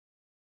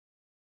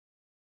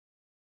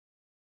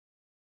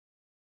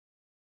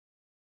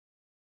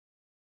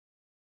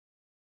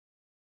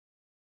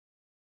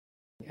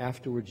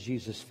Afterwards,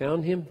 Jesus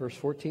found him, verse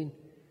 14,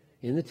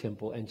 in the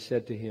temple and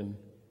said to him,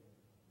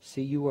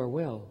 "See, you are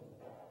well.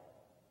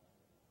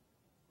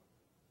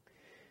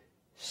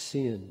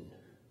 Sin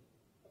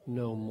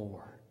no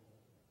more,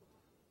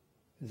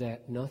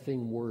 that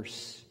nothing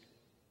worse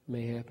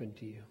may happen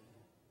to you."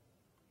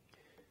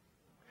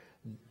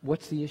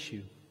 What's the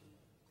issue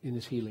in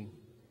this healing?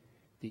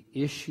 The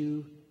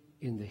issue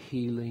in the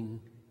healing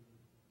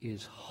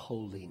is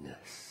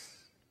holiness.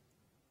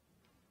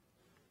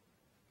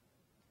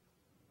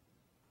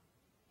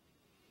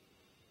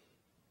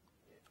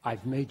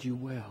 I've made you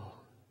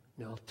well.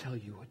 Now I'll tell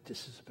you what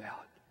this is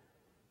about.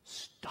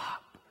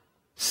 Stop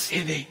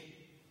sinning.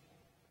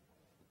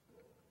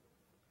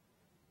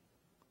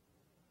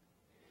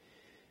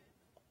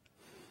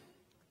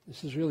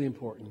 This is really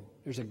important.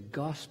 There's a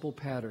gospel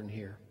pattern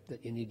here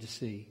that you need to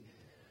see.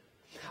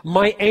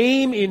 My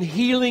aim in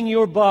healing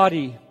your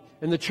body,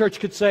 and the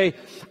church could say,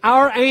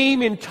 our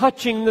aim in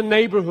touching the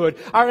neighborhood,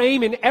 our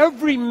aim in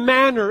every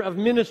manner of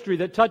ministry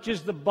that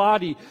touches the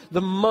body, the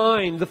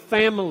mind, the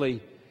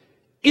family,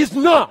 is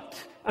not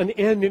an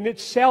end in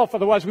itself.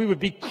 Otherwise we would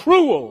be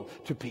cruel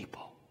to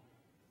people.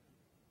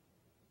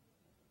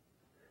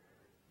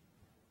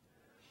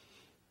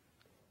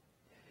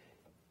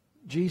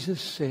 Jesus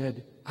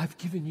said, I've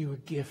given you a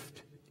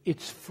gift.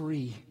 It's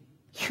free.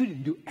 You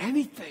didn't do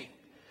anything.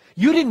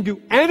 You didn't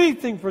do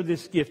anything for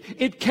this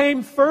gift. It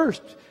came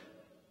first.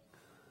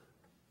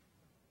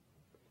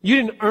 You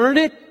didn't earn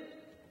it.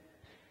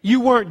 You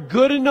weren't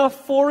good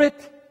enough for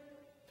it.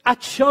 I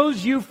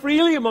chose you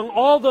freely among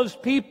all those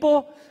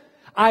people.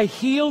 I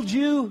healed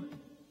you.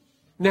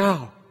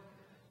 Now,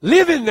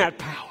 live in that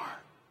power.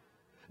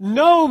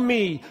 Know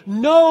me.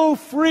 Know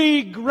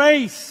free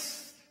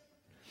grace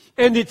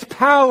and its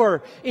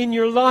power in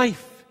your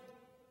life.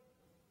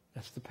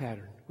 That's the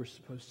pattern we're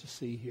supposed to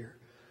see here.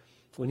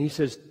 When he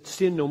says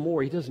sin no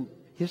more, he doesn't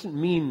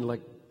mean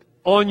like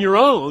on your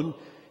own.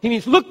 He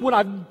means, look what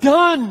I've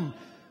done.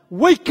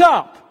 Wake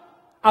up.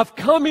 I've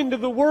come into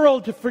the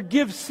world to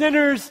forgive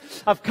sinners.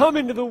 I've come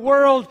into the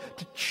world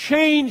to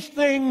change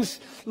things.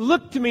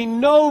 Look to me,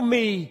 know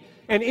me,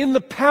 and in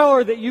the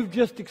power that you've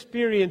just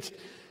experienced,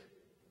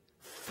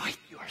 fight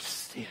your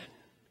sin.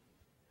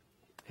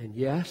 And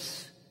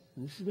yes,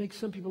 and this makes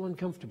some people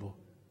uncomfortable,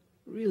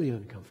 really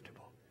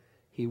uncomfortable.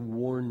 He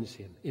warns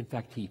him. In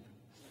fact, he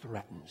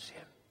threatens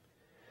him.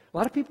 A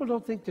lot of people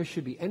don't think there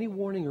should be any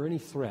warning or any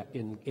threat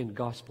in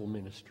gospel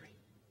ministry.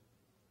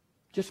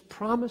 Just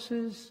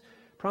promises,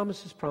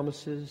 promises,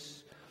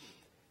 promises,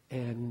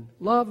 and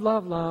love,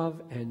 love,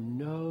 love, and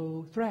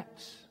no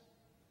threats,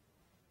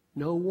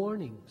 no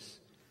warnings.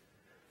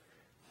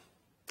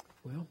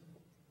 Well,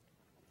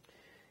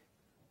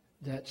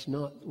 that's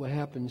not what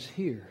happens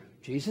here.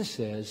 Jesus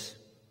says,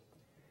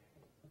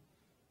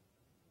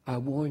 I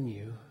warn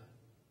you,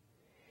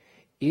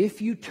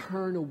 if you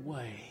turn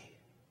away,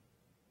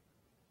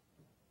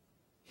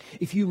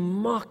 if you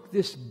mock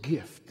this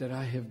gift that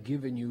I have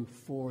given you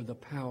for the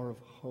power of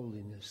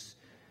holiness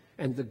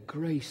and the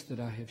grace that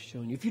I have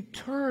shown you, if you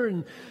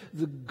turn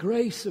the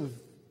grace of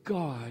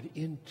God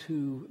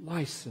into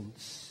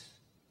license,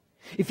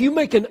 if you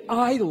make an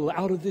idol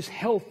out of this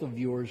health of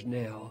yours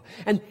now,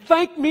 and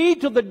thank me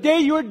till the day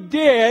you're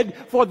dead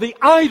for the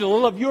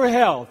idol of your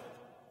health,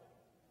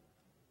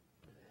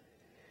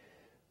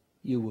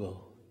 you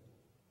will